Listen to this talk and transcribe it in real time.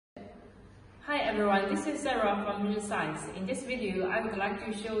Hi everyone, this is Sarah from Visual Science. In this video, I would like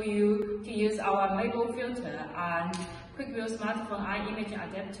to show you to use our MeiboFilter and QuikVue smartphone eye imaging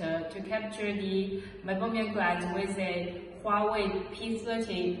adapter to capture the meibomian glands with a Huawei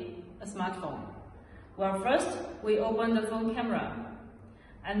P30 smartphone. Well, first we open the phone camera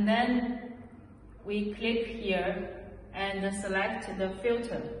and then we click here and select the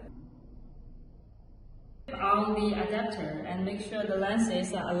filter. On the adapter and make sure the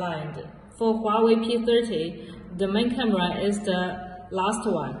lenses are aligned. For Huawei P30, the main camera is the last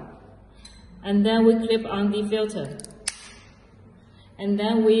one. And then we clip on the filter. And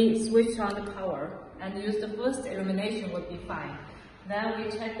then we switch on the power and use the first illumination would be fine. Then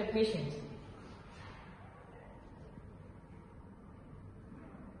we check the patient.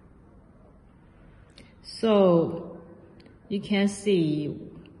 So you can see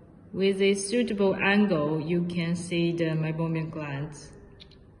with a suitable angle, you can see the meibomian glands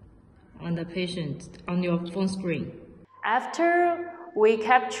on the patient on your phone screen. After we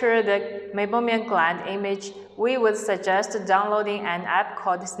capture the meibomian gland image, we would suggest downloading an app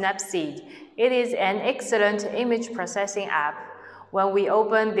called Snapseed. It is an excellent image processing app. When we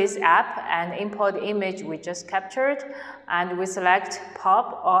open this app and import the image we just captured, and we select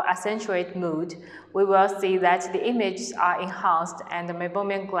pop or accentuate mode, we will see that the images are enhanced and the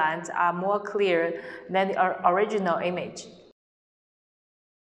meibomian glands are more clear than the original image.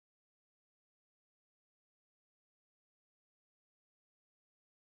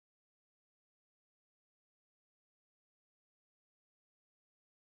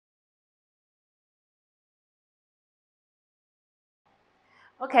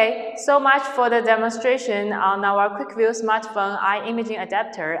 Okay, so much for the demonstration on our QuikVue smartphone eye imaging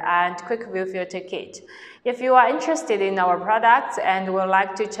adapter and QuikVue filter kit. If you are interested in our products and would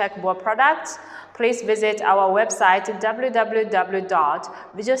like to check more products, please visit our website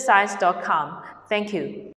www.visualscience.com. Thank you.